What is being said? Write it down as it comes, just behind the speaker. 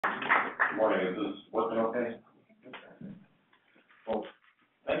morning. Is this working okay? Well,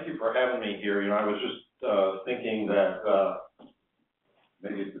 thank you for having me here. I was just thinking that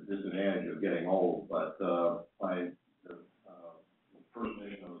maybe it's a disadvantage of getting old, but the first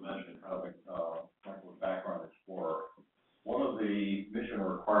mission that was mentioned, Michael's background explorer. One of the mission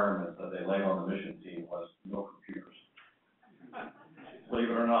requirements that they laid on the mission team was no computers.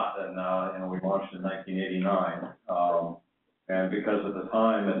 Believe it or not, and we launched in 1989. And because at the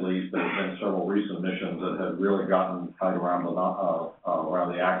time, at least, there have been several recent missions that had really gotten tied around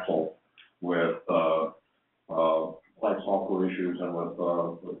the axle with flight software issues and with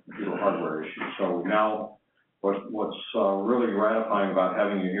computer hardware issues. So now, what's really gratifying about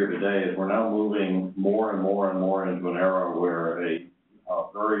having you here today is we're now moving more and more and more into an era where a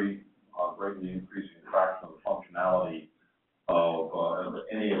very greatly increasing fraction of the functionality of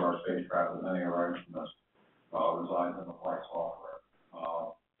any of our spacecraft and any of our instruments resides in the flight software.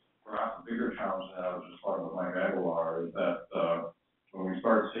 Perhaps the bigger challenge that I was just talking with Mike Aguilar is that when we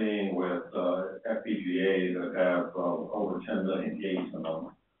start seeing with FPGAs that have over 10 million gates in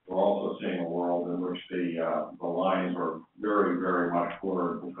them, we're also seeing a world in which the lines are very, very much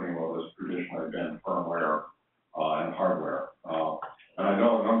blurred between what has traditionally been firmware and hardware. And I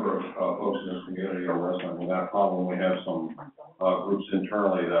know a number of folks in this community are wrestling with that problem. We have some groups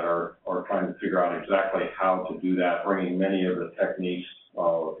internally that are trying to figure out exactly how to do that, bringing many of the techniques,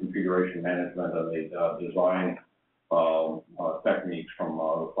 configuration management and the design techniques from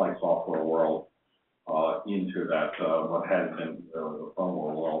the flight software world into that, what has been the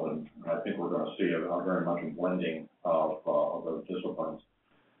firmware world. And I think we're going to see very much a blending of those disciplines.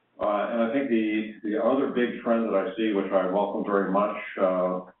 And I think the other big trend that I see, which I welcome very much,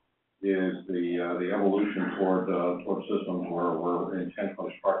 is the evolution toward systems where we're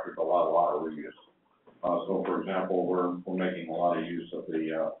intentionally structured to allow a lot of reuse. So, for example, we're making a lot of use of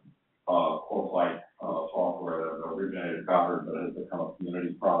the core-flight software that originated at Goddard, but has become a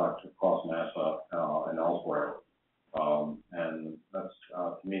community product across NASA and elsewhere. And that's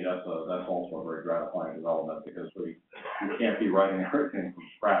to me, that's also a very gratifying development because we can't be writing everything from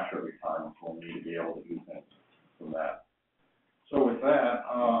scratch every time. We'll need to be able to do things from that. So with that,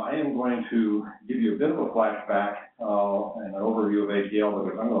 I am going to give you a bit of a flashback and an overview of ATL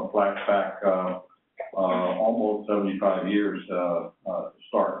because I'm going to flash back almost 75 years to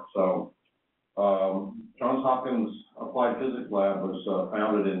start. So Johns Hopkins Applied Physics Lab was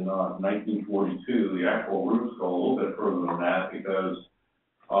founded in 1942. The actual roots go a little bit further than that because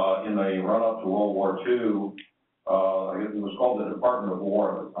in the run-up to World War II, I guess it was called the Department of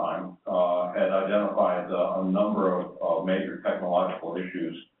War at the time, had identified a number of major technological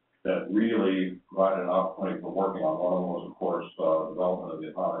issues that really provided an opportunity for working on. One of them was, of course, the development of the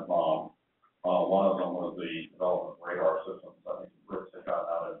atomic bomb. One of them was the development of radar systems. I think the Brits had gotten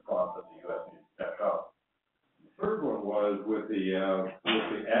out in front that the U.S. needed to catch up. The third one was with the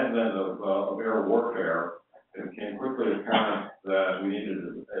advent of air warfare, it became quickly apparent that we needed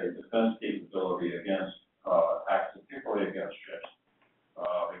a defense capability against attacks, particularly against ships,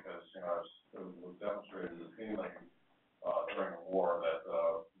 because it was demonstrated routinely during the war that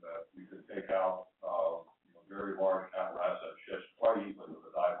we could take out very large capital asset ships quite easily with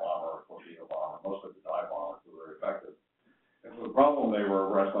a dive bomber or torpedo bomber. Most of the dive bombers were very effective. And so the problem they were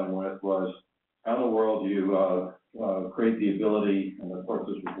wrestling with was how in the world do you create the ability, and of course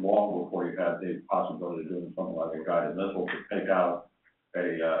this was long before you had the possibility of doing something like a guided missile to take out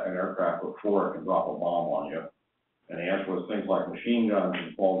an aircraft before it can drop a bomb on you. And the answer was things like machine guns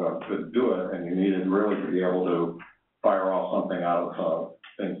and small guns couldn't do it, and you needed really to be able to fire off something out of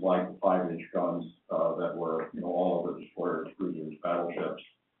things like the 5-inch guns that were all over destroyers, cruisers, battleships,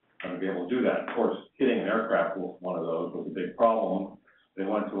 and to be able to do that. Of course, hitting an aircraft with one of those was a big problem. They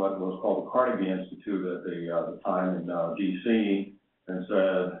went to what was called the Carnegie Institute at the time in D.C. and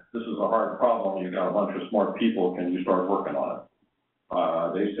said, this is a hard problem. You've got a bunch of smart people. Can you start working on it?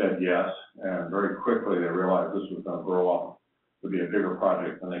 They said yes, and very quickly they realized this was going to grow up to be a bigger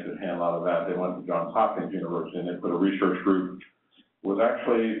project than they could handle out of that. They went to Johns Hopkins University and they put a research group. Was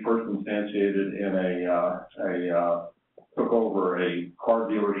actually first instantiated in took over a car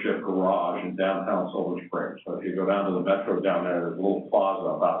dealership garage in downtown Silver Springs. So if you go down to the metro down there's a little plaza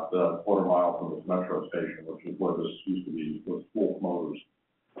about a quarter mile from this metro station, which is where this used to be with Wolf Motors.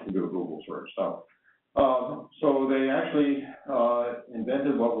 You can do a Google search. So they actually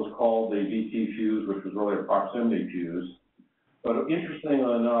invented what was called the VT fuse, which was really a proximity fuse. But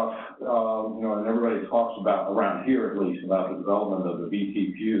interestingly enough, and everybody talks about, around here at least, about the development of the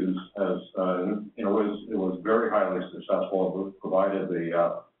VT fuse as, it was very highly successful. It provided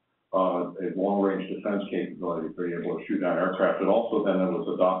the a long-range defense capability to be able to shoot down aircraft. It also then was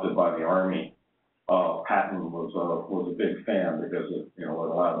adopted by the Army. Patton was a big fan because it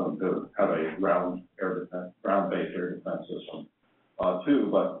allowed them to have a ground-based air defense system too.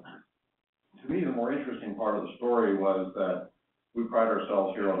 But to me, the more interesting part of the story was that we pride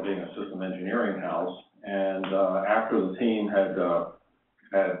ourselves here on being a system engineering house, and after the team had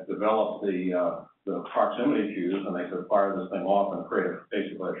developed the proximity fuse, and they could fire this thing off and create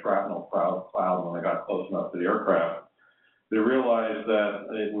basically a shrapnel cloud when they got close enough to the aircraft, they realized that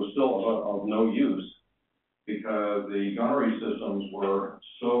it was still of no use because the gunnery systems were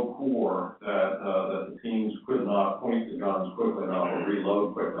so poor that the teams could not point the guns quickly enough or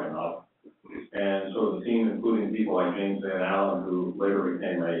reload quickly enough. And so the team, including people like James Van Allen, who later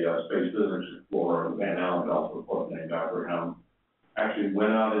became a space physics explorer, Van Allen also, of course, named after him, actually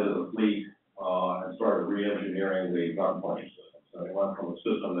went out into the fleet and started re-engineering the gun pointing system. So they went from a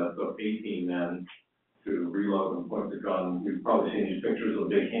system that took 18 men to reload and point the gun. You've probably seen these pictures of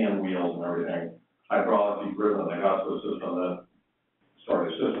big hand wheels and everything, hydraulically driven. They got to a system that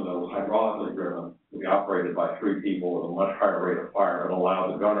was hydraulically driven, to be operated by 3 people with a much higher rate of fire that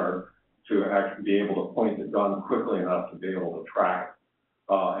allowed the gunner to actually be able to point the gun quickly enough to be able to track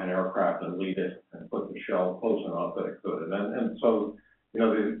an aircraft and lead it and put the shell close enough that it could. And so,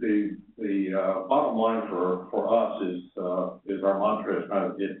 the bottom line for us is our mantra is kind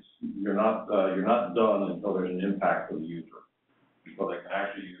of you're not done until there's an impact for the user, until they can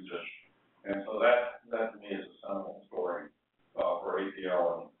actually use it. And so that to me is a seminal story for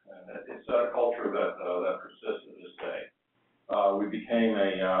APL, and it's a culture that persists to this day. We became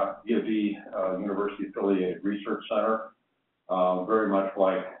a DoD university-affiliated research center, very much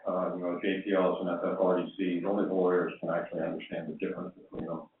like JPL is an FFRDC. Only the lawyers can actually understand the difference between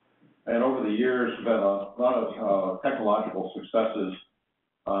them. And over the years, we've had a lot of technological successes,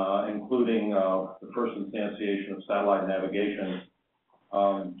 including the first instantiation of satellite navigation.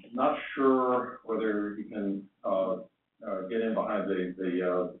 Not sure whether you can get in behind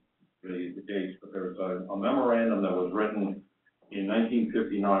the dates, but there's a memorandum that was written in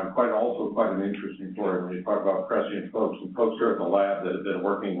 1959, quite an interesting story when you talk about prescient folks and folks here at the lab that have been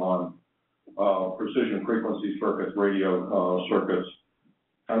working on precision frequency circuits, radio circuits,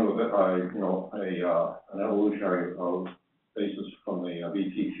 kind of an evolutionary basis from the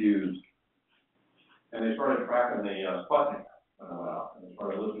BT fuse. And they started tracking the Sputnik when it went out, and they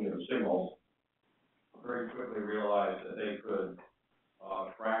started listening to the signals. Very quickly realized that they could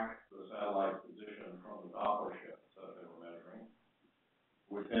track the satellite position from the Doppler shifts that they were measuring.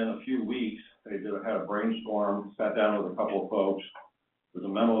 Within a few weeks, they had a brainstorm, sat down with a couple of folks. There's a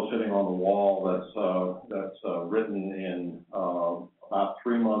memo sitting on the wall that's written in about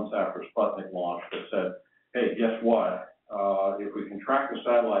 3 months after Sputnik launched that said, hey, guess what? If we can track the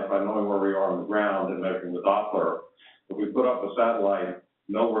satellite by knowing where we are on the ground and measuring the Doppler, if we put up a satellite,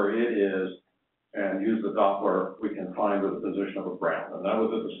 know where it is, and use the Doppler, we can find the position of a ground. And that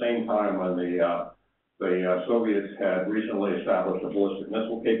was at the same time when the Soviets had recently established a ballistic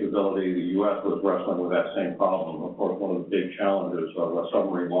missile capability. The U.S. was wrestling with that same problem. Of course, one of the big challenges of a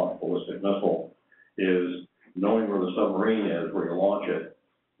submarine-launched ballistic missile is knowing where the submarine is, where you launch it,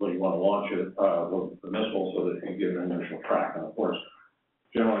 when you want to launch it with the missile so that it can give an initial track. And of course,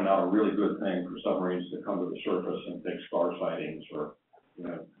 generally not a really good thing for submarines to come to the surface and take star sightings or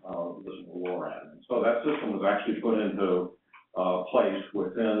listen to LORAN. And so that system was actually put into place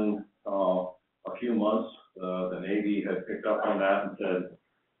within a few months. The Navy had picked up on that and said,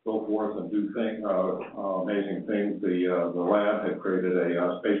 go forth and do amazing things. The lab had created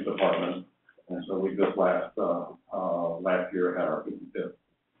a space department, and so we just last year had our 55th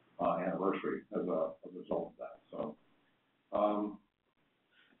anniversary as a result of that. So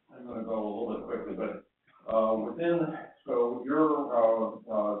I'm going to go a little bit quickly, but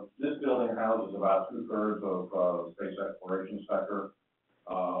this building houses about 2/3 of the space exploration sector.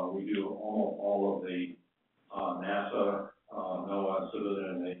 We do almost all of the NASA, NOAA,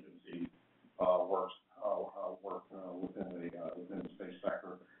 civilian agency work within the space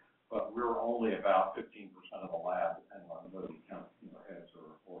sector, but we're only about 15% of the lab, depending on whether you count heads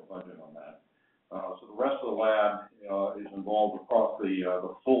or budget on that. So the rest of the lab is involved across the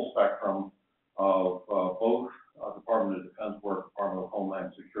full spectrum of both Department of Defense work, Department of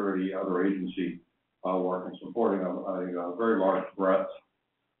Homeland Security, other agency work, and supporting a very large breadth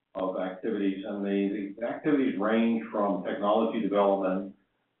of activities. And the activities range from technology development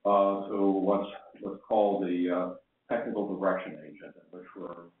to what's called the technical direction agent, in which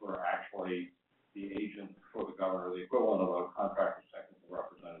we're actually the agent for the governor, the equivalent of a contractor's technical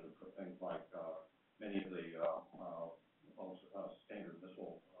representative for things like many of the standard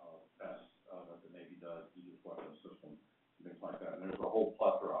missile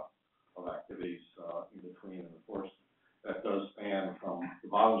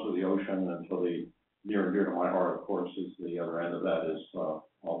the ocean, and so the near and dear to my heart, of course, is the other end of that is, I'll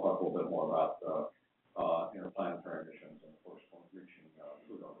talk a little bit more about, interplanetary missions and, of course, reaching,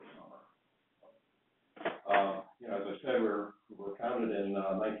 Pluto this summer. As I said, we're founded in,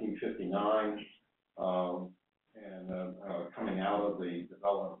 1959, coming out of the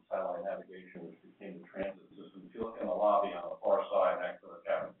development of satellite navigation, which became the transit system. If you look in the lobby on the far side next to the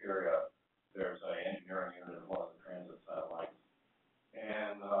cafeteria, there's an engineering unit of one of the transit satellites.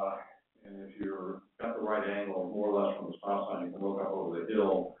 And if you're at the right angle, more or less from the stop sign, you can look up over the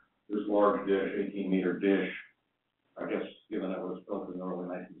hill. This large dish, 18-meter dish, I guess, given that it was built in the early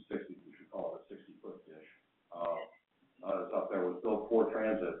 1960s, we should call it a 60-foot dish. It's up there. It was built for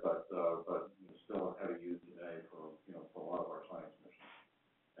transit, but still heavy use today for a lot of our science missions.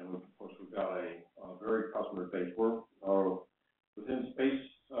 And of course, we've got a very customer base. We're within space,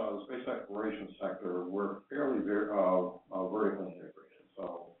 the space exploration sector. We're fairly vertically integrated.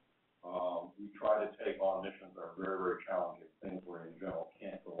 So we try to take on missions that are very, very challenging, things where in general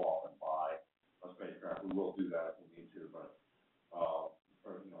can't go off and buy a spacecraft. We will do that if we need to, but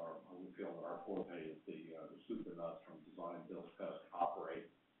we feel that our forte is the soup and nuts from design, build, test, operate,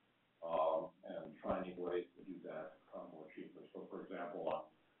 and finding ways to do that more cheaply. So, for example, on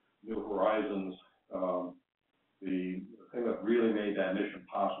New Horizons, the thing that really made that mission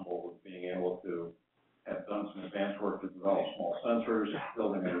possible was being able to have done some advanced work to develop small sensors,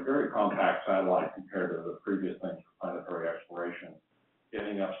 building a very compact satellite compared to the previous things for planetary exploration,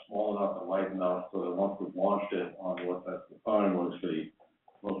 getting up small enough and light enough so that once we've launched it on what at the time was the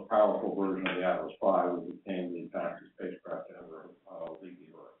most powerful version of the Atlas V, we became the fastest spacecraft to ever leave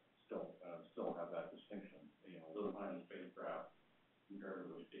the Earth. Still have that distinction. Little tiny spacecraft,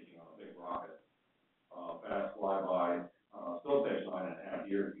 comparatively speaking, on a big rocket. Fast flyby, still takes 9.5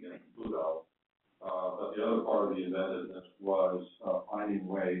 years to get to Pluto. But the other part of the inventiveness was finding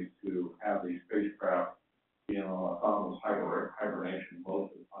ways to have these spacecraft be in autonomous hibernation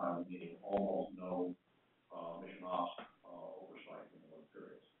most of the time, meaning almost no mission ops oversight in those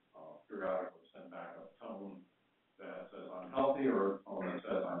periods. Periodically send back a tone that says I'm healthy or a tone that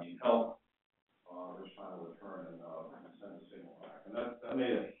says I need help. This time we'll return and send a signal back. And that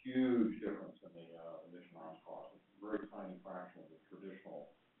made a huge difference in the mission ops cost. It's a very tiny fraction of the traditional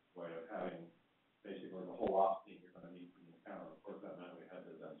way of having basically the whole ops team you're going to need for the encounter. Of course, that meant we had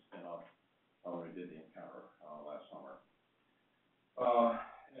to then spin up when we did the encounter last summer.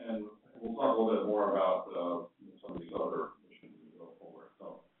 And we'll talk a little bit more about some of these other missions as we go forward.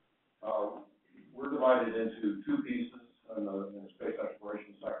 So we're divided into two pieces in the space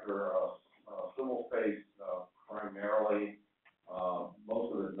exploration sector. Civil space primarily,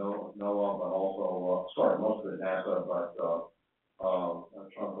 most of it NOAA, but also, most of it NASA, but a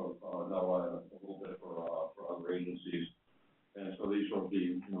chunk of NOAA and a little bit for other agencies. And so these will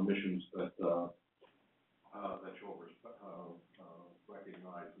be missions that you'll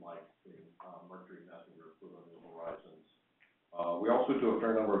recognize, like the Mercury Messenger, Pluto, New Horizons. We also do a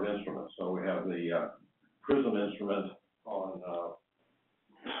fair number of instruments. So we have the PRISM instrument on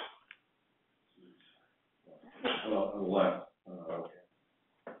the left.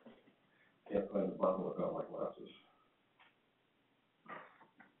 Can't find the button without my glasses.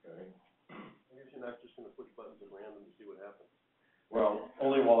 Okay. I guess you're not just going to push buttons at random to see what happens. Well,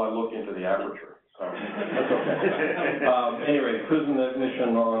 only while I look into the aperture. So that's okay. Anyway, PRISM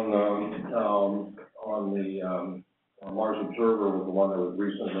mission on the Mars Observer was the one that was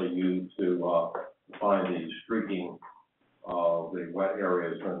recently used to find the streaking of the wet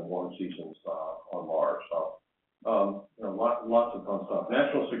areas during the warm seasons on Mars. So, lots of fun stuff.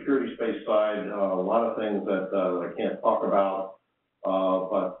 National security space side, a lot of things that I can't talk about.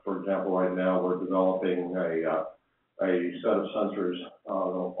 But for example, right now we're developing a set of sensors that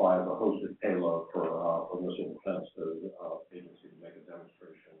will fly as a hosted payload for missile defense agency to make a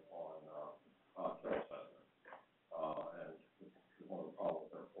demonstration on kill assessment. And one of the problems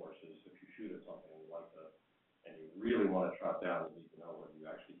there, of course, is if you shoot at something and you really want to track down, you need to know whether you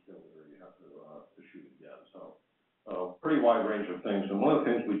actually killed it or you have to shoot again. So pretty wide range of things. And one of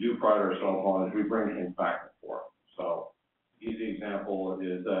the things we do pride ourselves on is we bring things back and forth. So easy example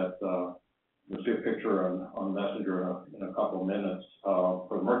is that you'll see a picture on Messenger in a couple of minutes.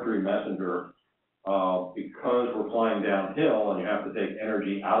 For the Mercury Messenger, because we're flying downhill and you have to take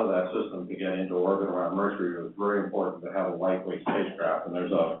energy out of that system to get into orbit around Mercury, it was very important to have a lightweight spacecraft. And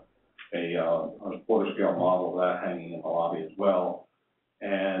there's a quarter scale model of that hanging in the lobby as well.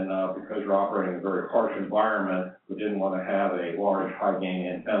 And because you're operating in a very harsh environment, we didn't want to have a large high gain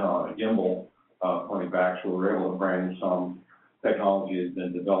antenna on a gimbal pointing back, so we were able to bring some technology that's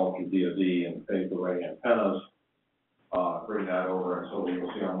been developed in DoD and phased array antennas bring that over, and so we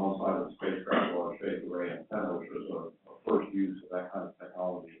will see on one side of the spacecraft a large phased array antenna, which was a first use of that kind of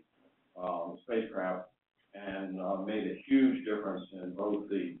technology on the spacecraft, and made a huge difference in both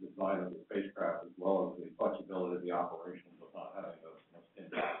the design of the spacecraft as well as the flexibility of the operations of not having those pin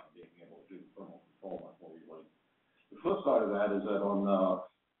down and being able to do thermal control much more easily. The flip side of that is that on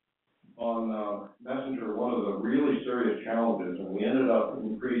Messenger, one of the really serious challenges, and we ended up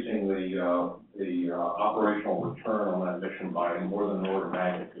increasing the operational return on that mission by more than an order of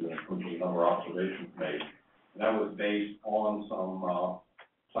magnitude in terms of the number of observations made. And that was based on some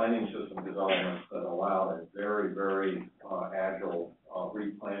planning system developments that allowed a very, very agile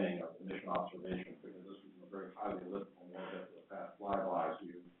replanning of the mission observations, because this was a very highly elliptical orbit with fast flybys, so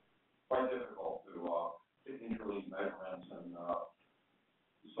it's quite difficult to interleave measurements and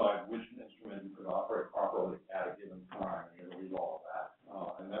decide which instrument you could operate properly at a given time, and interleave all of that.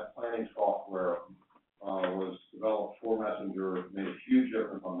 And that planning software was developed for Messenger, made a huge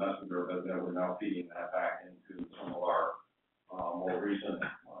difference on Messenger, but then we're now feeding that back into some of our more recent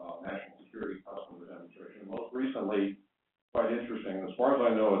national security customer demonstration. Most recently, quite interesting, as far as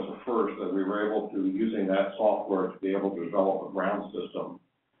I know, it's a first that we were able to, using that software, to be able to develop a ground system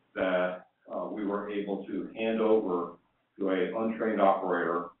that we were able to hand over to a untrained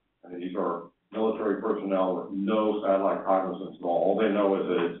operator, and these are military personnel with no satellite cognizance at all. All they know is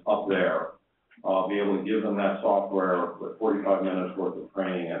that it's up there. Be able to give them that software with 45 minutes worth of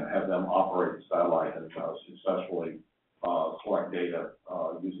training and have them operate the satellite and successfully collect data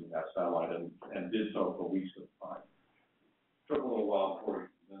using that satellite, and did so for weeks at a time. Took a little while before we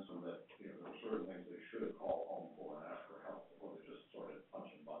convinced them that there were certain things they should have called home for and asked for help, before they just started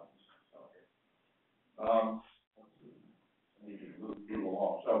punching buttons. So, I need to move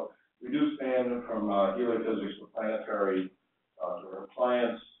along. So we do span from heliophysics to planetary to Earth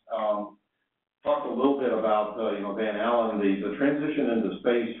science. Talked a little bit about Van Allen. The transition into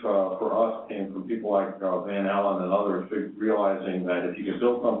space for us came from people like Van Allen and others, realizing that if you could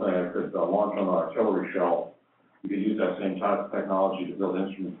build something that could launch on an artillery shell, you could use that same type of technology to build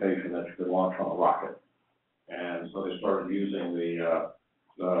instrumentation that you could launch on a rocket. And so they started using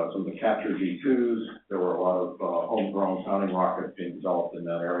some of the Capture G2s. There were a lot of homegrown sounding rockets being developed in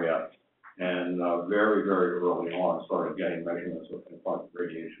that area. And very, very early on started getting measurements of things like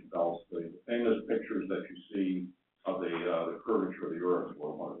radiation belts. The famous pictures that you see of the curvature of the Earth were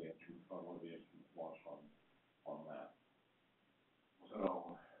one of the instruments launched on that.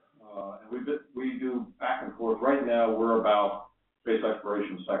 So, and we do back and forth. Right now, we're about, space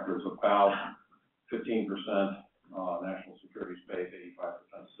exploration sector is about 15% national security space,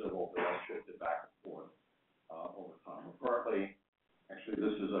 85% civil. They all shifted back and forth over time. Currently, actually,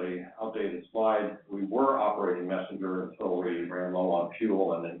 this is a outdated slide. We were operating Messenger until we ran low on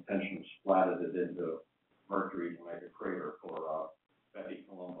fuel and intentionally splatted it into Mercury to make a crater for Betty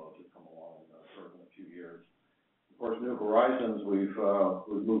Colombo to come along and serve in a few years. Of course, New Horizons, we've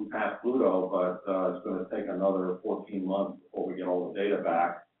moved past Pluto, but it's going to take another 14 months before we get all the data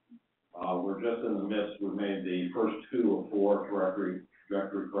back. We're just in the midst. We've made the first 2 of 4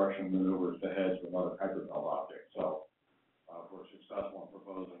 trajectory correction maneuvers to hedge another Kuiper belt object. So we're successful in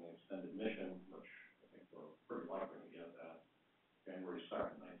proposing an extended mission, which I think we're pretty likely to get that January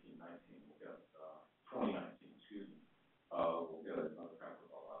 2nd, 2019, we'll get another Kuiper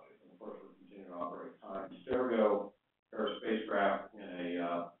belt object. And of course, we're continuing to operate time stereo air spacecraft in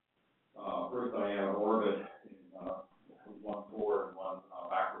a Earth diameter orbit, one forward and one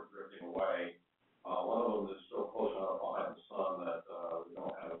backward drifting away. One of them is still close enough behind the sun that we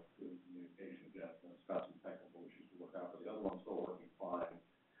don't have good communication yet, and it's got some technical issues to work out, but the other one's still working fine.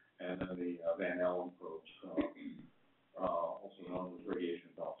 And then the Van Allen probes, also known as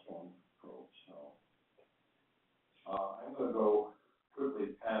radiation belt storm probes. So I'm going to go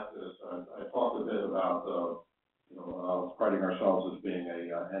quickly past this. I talked a bit about priding ourselves as being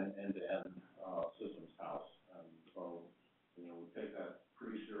an end-to-end systems house, and so we take that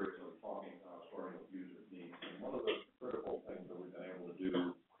pretty seriously, starting with user needs. And one of the critical things that we've been able to do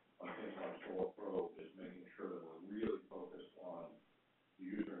on things like Solar Probe is making sure that we're really focused on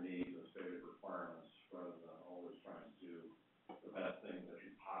user needs and stated requirements, rather than always trying to do the best thing that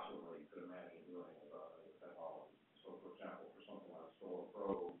you possibly could imagine doing with the technology. So, for example, for something like Solar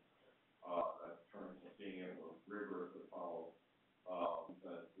Probe, that turns into being able to rigorously follow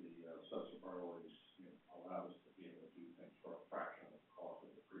that the sets of priorities allow us to be able to do things for a fraction of the cost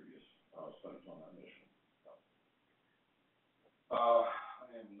of the previous studies on that mission. So,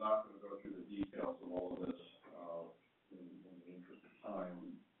 I am not going to go through the details of all of this in the interest of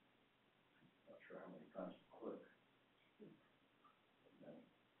time. Not sure how many times to click. I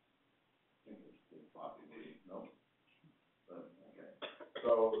think it's the floppy disk. Nope.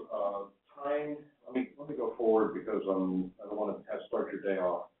 So, let me go forward because I don't want to start your day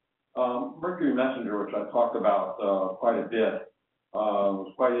off. Mercury Messenger, which I talked about, quite a bit,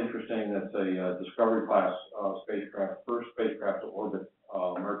 was quite interesting. It's a, Discovery class, spacecraft, first spacecraft to orbit,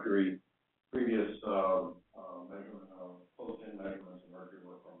 Mercury. Previous, measurement, close-in measurements of Mercury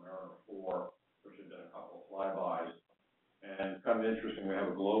were from Mariner 4, which had done a couple of flybys. And kind of interesting, we have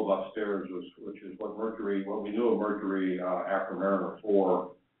a globe upstairs, which is what we knew of Mercury, after Mariner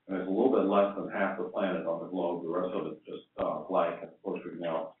 4. And it's a little bit less than half the planet on the globe. The rest of it's just blank. And of course, we've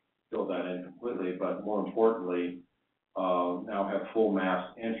now filled that in completely. But more importantly, now have full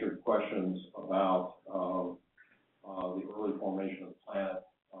mass answered questions about the early formation of the planet,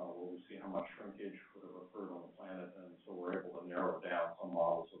 where we see how much shrinkage would have occurred on the planet. And so we're able to narrow down some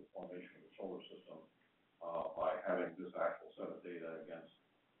models of the formation of the solar system by having this actual set of data against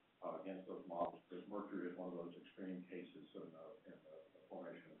those models. Because Mercury is one of those extreme cases in the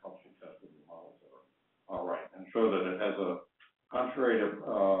formation that helps you test whether the models are right, and show that it has contrary to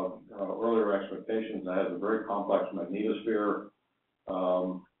earlier expectations, it has a very complex magnetosphere.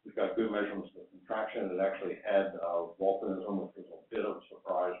 We've got good measurements of contraction. It actually had volcanism, which was a bit of a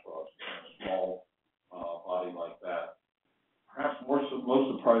surprise for us in a small body like that. Perhaps most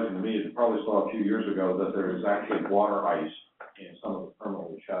surprising to me is you probably saw a few years ago that there is actually water ice in some of the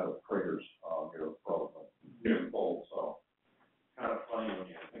permanently shadowed craters near the pole. So kind of funny when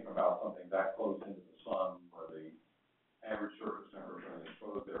you think about something that close into the sun, where the average surface temperature in the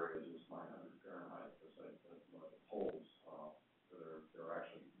exposed areas is 900 Fahrenheit. The poles, they're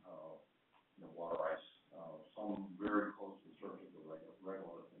actually water ice. Some very close to the surface of the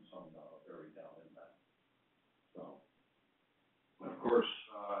regolith, and some very down in that. So, of course,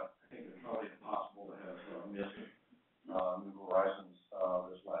 I think it's probably impossible to have missed New Horizons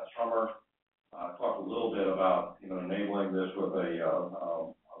this last summer. I talked a little bit about enabling this with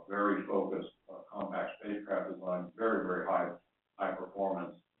a very focused compact spacecraft design, very, very high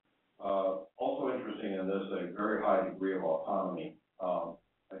performance. Also interesting in this, a very high degree of autonomy.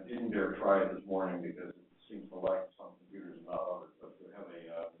 I didn't dare try it this morning because it seems to like some computers and not others, but we have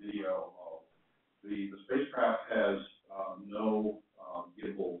a video of the spacecraft has no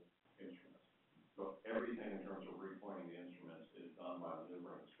gimbal instruments. So everything in terms of repointing the instruments is done by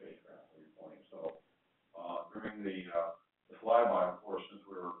maneuvering the spacecraft repointing. So during the flyby, of course, since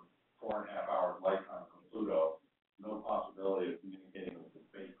we're 4.5 hours light time from Pluto, no possibility of communicating with the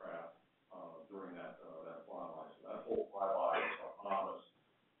spacecraft during that flyby. So that whole flyby is autonomous.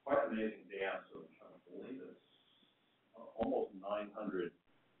 Quite an amazing dance of, I believe it's almost 900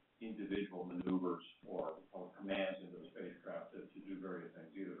 individual maneuvers or commands into the spacecraft to do various things,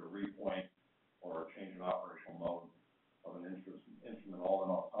 either to repoint or change an operational mode of an instrument, all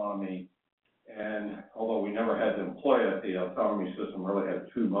in autonomy. And although we never had to employ it, the autonomy system really had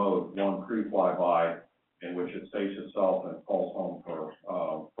two modes: one pre-flyby, in which it saves itself and calls home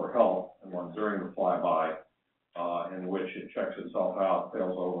for help, and one during the flyby, in which it checks itself out,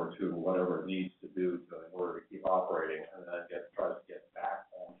 fails over to whatever it needs to do in order to keep operating, and then tries to get back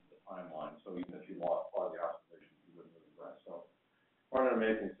onto the timeline. So even if you lost part of the observations, you wouldn't lose the rest. So quite an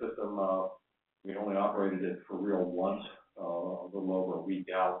amazing system. We only operated it for real once, a little over a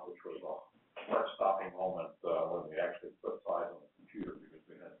week out, which was a heart-stopping moment when we actually put size on the computer, because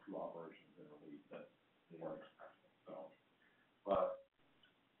we had two operations in a week that we weren't expecting. So, but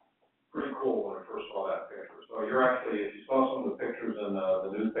pretty cool when I first saw that picture. So you're actually, if you saw some of the pictures in the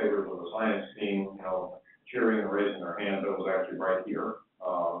newspapers of the science team, cheering and raising their hand, it was actually right here,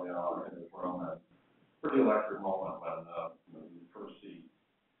 in this room. And pretty electric moment when you first see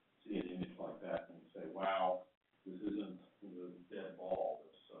an image like that and you say, wow, this isn't the dead ball.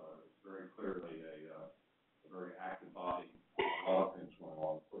 It's very clearly a very active body. A lot of things going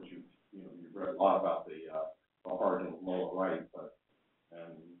on. Of course, you've read a lot about the heart in the lower right,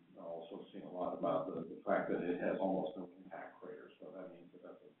 and also seen a lot about the fact that it has almost no impact crater. So that means that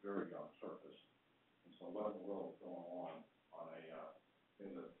that's a very young surface. And so what in the world is going on a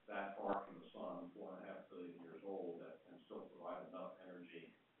thing that's that far from the sun, 4.5 billion years old, that can still provide enough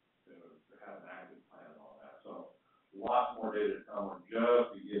energy to have an active planet on that. So lots more data to come. We're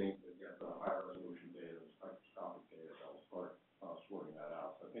just beginning to get the higher resolution data, the spectroscopic data that will start sorting that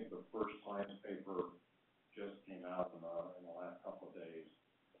out. So I think the first science paper just came out in the last couple of days,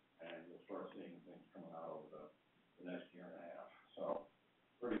 and you'll start seeing things coming out over the next year and a half. So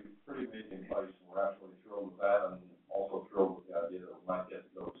pretty amazing place, and we're absolutely thrilled with that, and also thrilled with the idea that we might get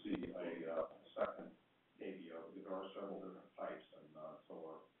to go see a second KBO, because there are several different types, and so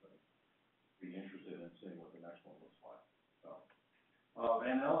we're be interested in seeing what the next one looks like. So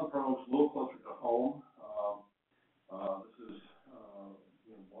Van Allen probe's a little closer to home. This is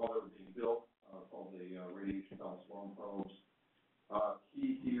while they were being built, called the radiation belt storm probes.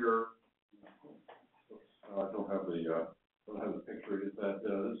 Key here, I don't have the picture, is that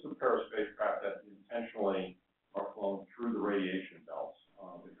this is a pair of spacecraft that intentionally are flown through the radiation belts,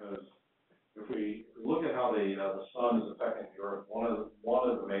 because if we look at how the sun is affecting the Earth, one of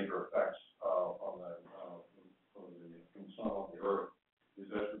the major effects from the sun on the Earth is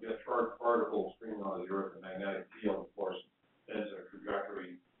that we get charged particles streaming onto the Earth. The magnetic field, of course, bends their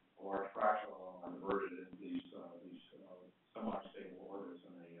trajectory a large fraction of them are diverted into these semi-stable orbits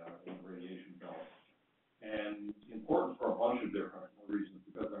in the radiation belt. And important for a bunch of different reasons,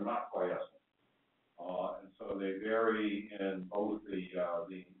 because they're not quiescent. And so they vary in both the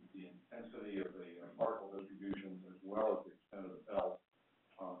intensity of the particle distributions as well as the extent of the belt,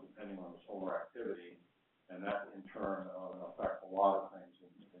 depending on the solar activity. And that in turn affects a lot of things in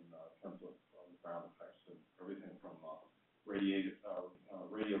terms of ground effects, and everything from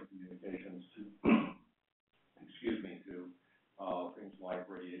radio communications to to things like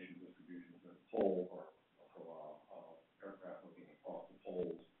radiation distributions at the pole, or aircraft moving across the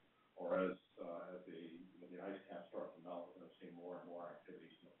poles, or as the ice caps start to melt, we're going to see more and more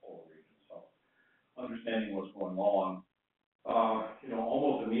activities in the polar region. So understanding what's going on,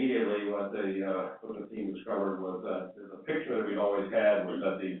 almost immediately what the team discovered was that the picture that we'd always had was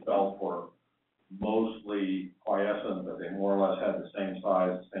that these belts were mostly quiescent, that they more or less had the same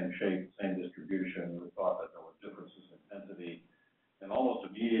size, the same shape, the same distribution. We thought that there were differences in intensity. And almost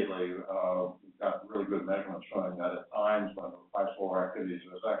immediately, we got really good measurements showing that at times when there were high solar activities,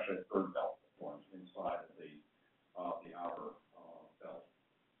 there was actually a third belt that forms inside of the outer belt.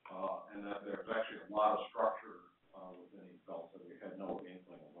 And that there's actually a lot of structure within these belts that we had no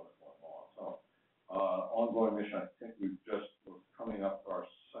inkling of what's going on. So, ongoing mission, I think we're coming up to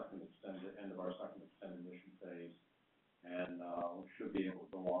end of our second extended mission phase. And we should be able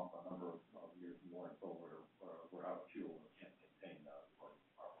to go on for a number of years more until we're out of fuel and can't maintain our places.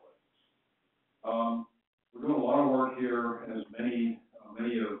 We're doing a lot of work here, and as many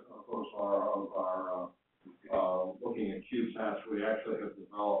of folks are looking at CubeSats. We actually have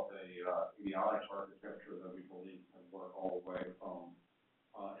developed a avionics architecture that we believe can work all the way from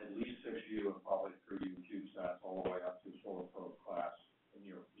at least 6U and probably 3U CubeSats all the way up to Solar Probe class,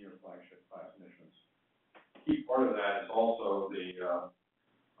 near flagship class missions. Key part of that is also the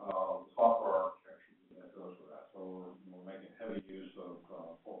software architecture that goes with that. So we're making heavy use of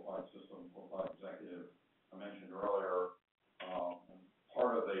full flight system, full flight executive. I mentioned earlier,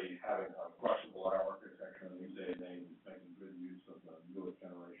 part of having a flexible architecture in these days is making good use of the newest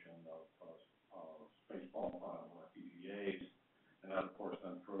generation of space qualified FPGAs. And that, of course,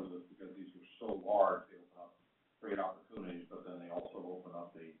 then throws us, because these are so large, they open up great opportunities, but then they also open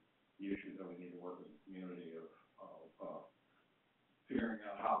up the issues that we need to work as a community of figuring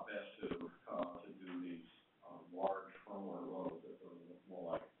out how best to do these large firmware loads that are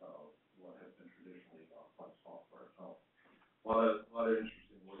more like what has been traditionally flight software. So a lot of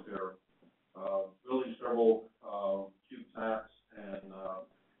interesting work there. Building several CubeSats, and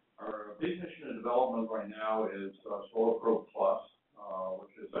our big mission in development right now is Solar Probe Plus,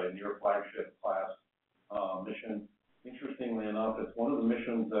 which is a near flagship class mission. Interestingly enough, it's one of the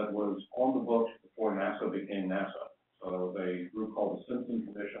missions that was on the books before NASA became NASA. So there was a group called the Simpson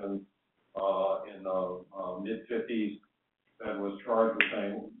Commission in the mid-50s that was charged with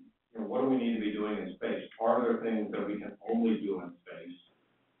saying, what do we need to be doing in space? Are there things that we can only do in space?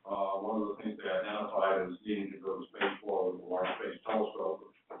 One of the things they identified as needing to go to space for was the Large Space Telescope,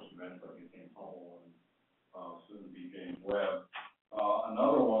 which of course eventually became Hubble and soon to be James Webb.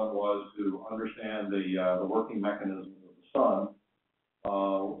 Another one was to understand the working mechanisms of the sun,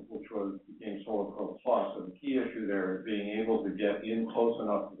 which became Solar Probe Plus. And the key issue there is being able to get in close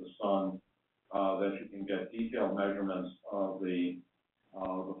enough to the sun that you can get detailed measurements of the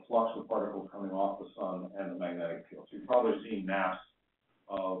flux of particles coming off the sun and the magnetic field. So you've probably seen maps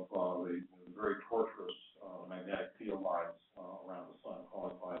of the very tortuous magnetic field lines around the sun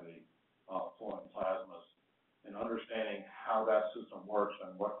caused by the flowing plasmas. And understanding how that system works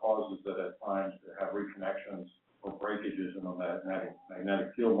and what causes it at times to have reconnections or breakages in the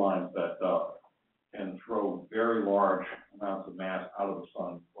magnetic field lines that can throw very large amounts of mass out of the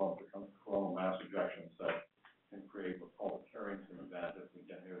sun, coronal mass ejections that can create what's called a Carrington event if we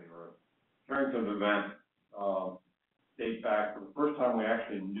get near the Earth. Carrington event dates back to the first time we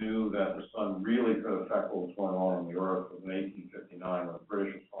actually knew that the sun really could affect what was going on the Earth was in 1859 when a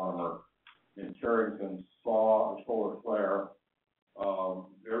British astronomer in Carrington saw a solar flare,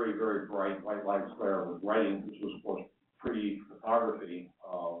 very, very bright white light flare with writing, which was, of course, pre-photography,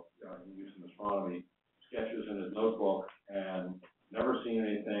 used in astronomy, sketches in his notebook, and never seen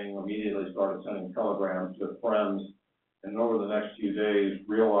anything started sending telegrams to friends. And over the next few days,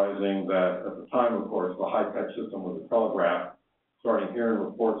 realizing that at the time, of course, the high-tech system was the telegraph, starting hearing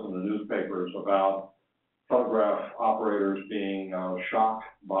reports in the newspapers about telegraph operators being shocked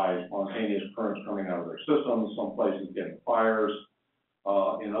by spontaneous currents coming out of their systems, some places getting fires.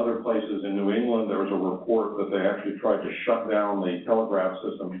 In other places in New England, there was a report that they actually tried to shut down the telegraph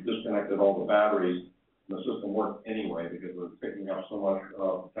system, disconnected all the batteries, and the system worked anyway because it was picking up so much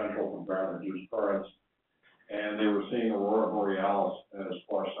potential from ground-induced currents. And they were seeing aurora borealis as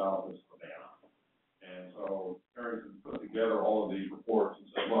far south as Savannah. And so Harrington put together all of these reports and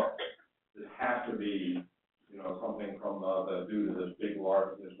said, look, this has to be, something from due to this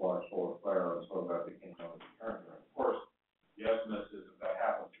large solar flare, and so that became known as Harrington. Of course, the estimate is if that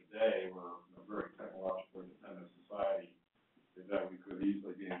happens today, we're a very technologically dependent society, is that we could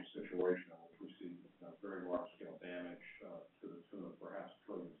easily be in a situation in which we see very large-scale damage to the tune of perhaps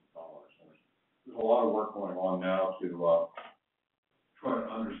trillions of dollars. And there's a lot of work going on now to try to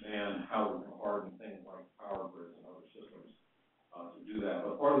understand how we can harden things like power grids and other systems to do that.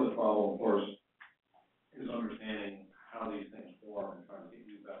 But part of the problem, of course, is understanding how these things form and trying to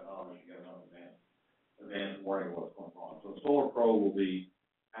use that knowledge to get an advanced warning of what's going on. So the solar probe will be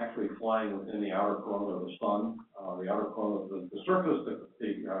actually flying within the outer corona of the sun. The outer corona, the surface,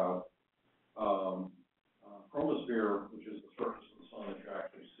 the chromosphere, which is the surface of the sun that you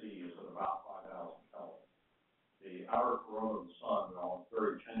actually see, is at about 5,000 kelvin. The outer corona of the sun, while it's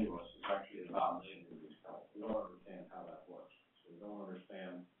very tenuous, is actually at about 1 million degrees Kelvin. We don't understand how that works. So we don't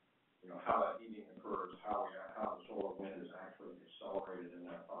understand, how that heating occurs, how the solar wind is actually accelerated in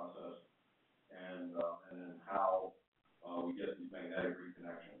that process, and then how we get these magnetic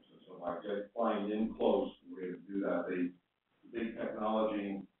reconnections. And so by flying in close, the way to do that, the big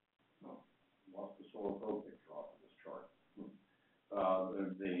technology, what's the solar probe picture off of this chart?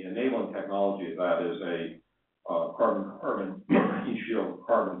 The enabling technology of that is a carbon-carbon heat shield,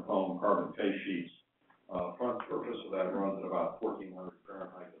 carbon foam, carbon phase sheets. Front surface of that runs at about 1,400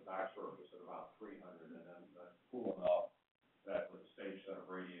 Fahrenheit, the back surface at about 300, and then that's cool enough that with a stage set of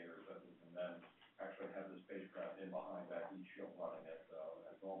radiators that we can then actually have the spacecraft in behind that heat shield running at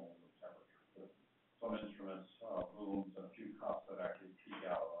normal room temperature. With some instruments, booms, and a few cups that actually peek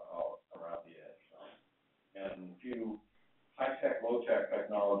out around the edge. And a few high-tech, low-tech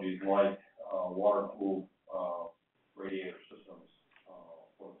technologies like water-cooled radiator systems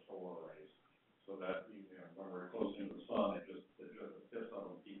for the solar arrays, so that when we're close into the sun, the tips of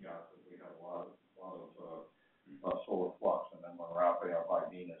them peak out because we have a lot of solar flux, and then when we're out there by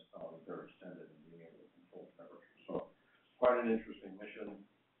Venus, they're extended and being able to control temperature. So quite an interesting mission,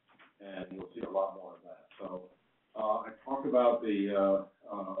 and you'll see a lot more of that. So I talked about the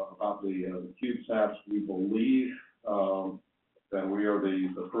CubeSats. We believe that we are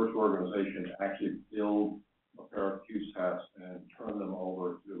the first organization to actually build a pair of CubeSats and turn them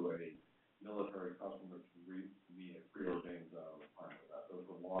over to a military customer to meet a preordained requirement for that. Those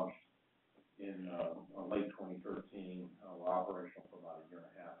were launched in late 2013, were operational for about a year and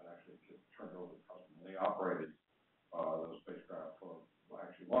a half, and actually just turned over to the customer. They operated those spacecraft for,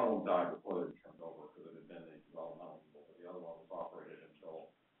 actually one of them died before they were turned over because it had been a developmental evil, but the other one was operated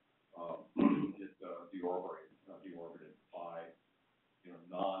until it deorbited by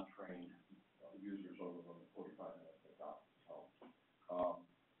non-trained users over the 45 minutes they got. So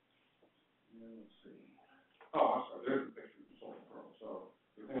let's see. Oh, I'm sorry. There's the picture of the solar probe. So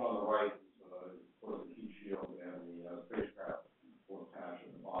the thing on the right is sort of the heat shield and the spacecraft for the patch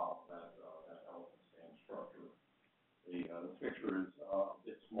at the bottom of that elephant stand structure. The picture is a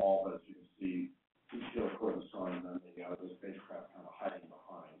bit small, but as you can see, heat shield toward the sun, and then the spacecraft kind of hiding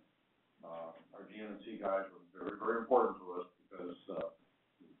behind. Our GNC guys were very, very important to us because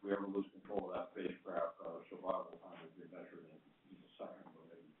if we ever lose control of that spacecraft, survival time would be measured in a second or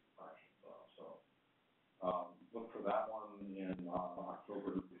maybe fractions of. So look for that one in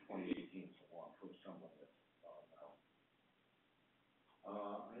October 2018, so on for assembling it now.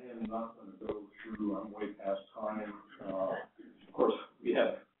 I am not going to go through, I'm way past time. Of course, we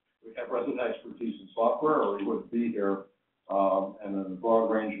have resident expertise in software, or we wouldn't be here. And then the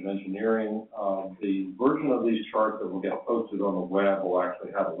broad range of engineering. The version of these charts that will get posted on the web will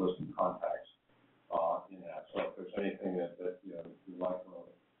actually have a list of contacts in that. So if there's anything that you'd like to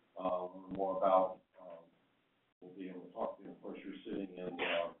learn more about, we'll be able to talk to you. Of course, you're sitting in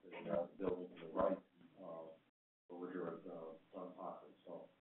the building to the right over here at Johns Hopkins. So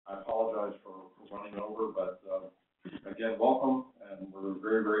I apologize for running over, but again, welcome, and we're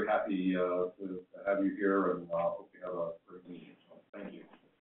very, very happy to have you here, and hope you have a great meeting. So thank you.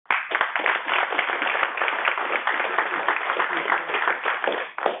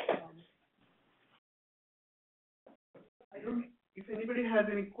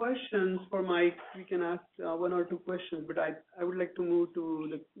 questions for Mike, we can ask one or two questions, but I would like to move to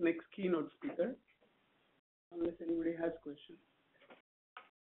the next keynote speaker, unless anybody has questions.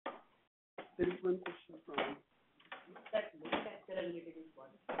 There is one question from. Manufacturability is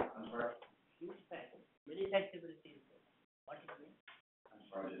what? I'm sorry? Manufacturability is what it means? I'm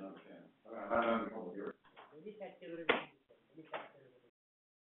sorry, I didn't understand. I'm having trouble here. Manufacturability is what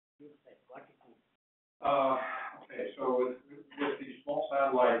it means? Okay, so with these small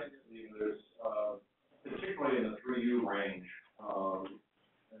satellites, there's, particularly in the 3U range,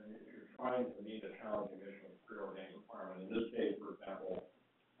 and if you're trying to meet a challenging mission with preordained requirement, in this case, for example,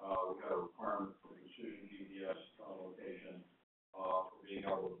 we've got a requirement for precision GPS location, for being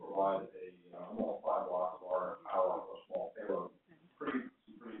able to provide almost 5 watts of RF power for a small payload. Pretty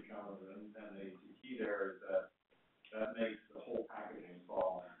challenging, and the key there is that makes the whole packaging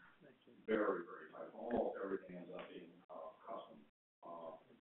solving very, very tight. Almost everything ends up being custom.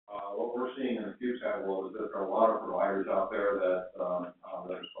 What we're seeing in the CubeSat world is that there are a lot of providers out there that are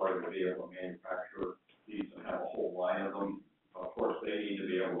starting to be able to manufacture these and have a whole line of them. Of course, they need to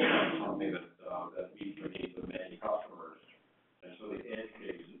be able to find something that meets the needs of many customers, and so the edge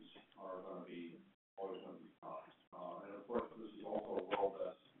cases are going to be always going to be tough. And of course, this is also a world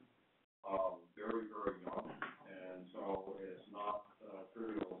that's very, very young, and so it's not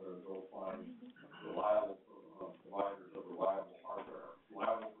trivial to go find reliable providers of reliable hardware.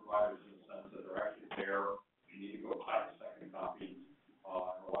 Reliable providers in the sense that they're actually there. You need to go buy a second copy.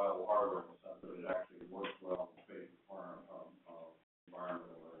 And reliable hardware in the sense that it actually works well in space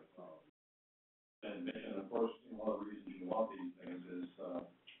environment where it's and mission. Of course, one of the reasons you want these things is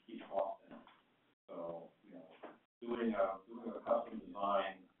keep costs down. So, doing a custom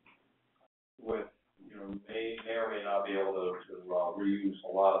design with, may or may not be able to reuse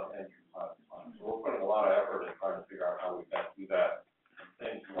a lot of engine time. So we're putting a lot of effort in trying to figure out how we best do that.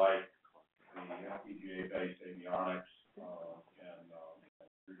 Things like the FPGA-based avionics and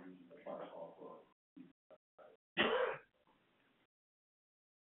reusing the fire software.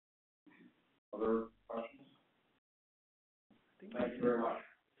 Other questions? Thank you very much.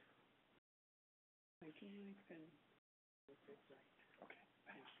 Thank you, Mike. Okay,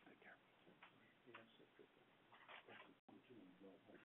 thanks.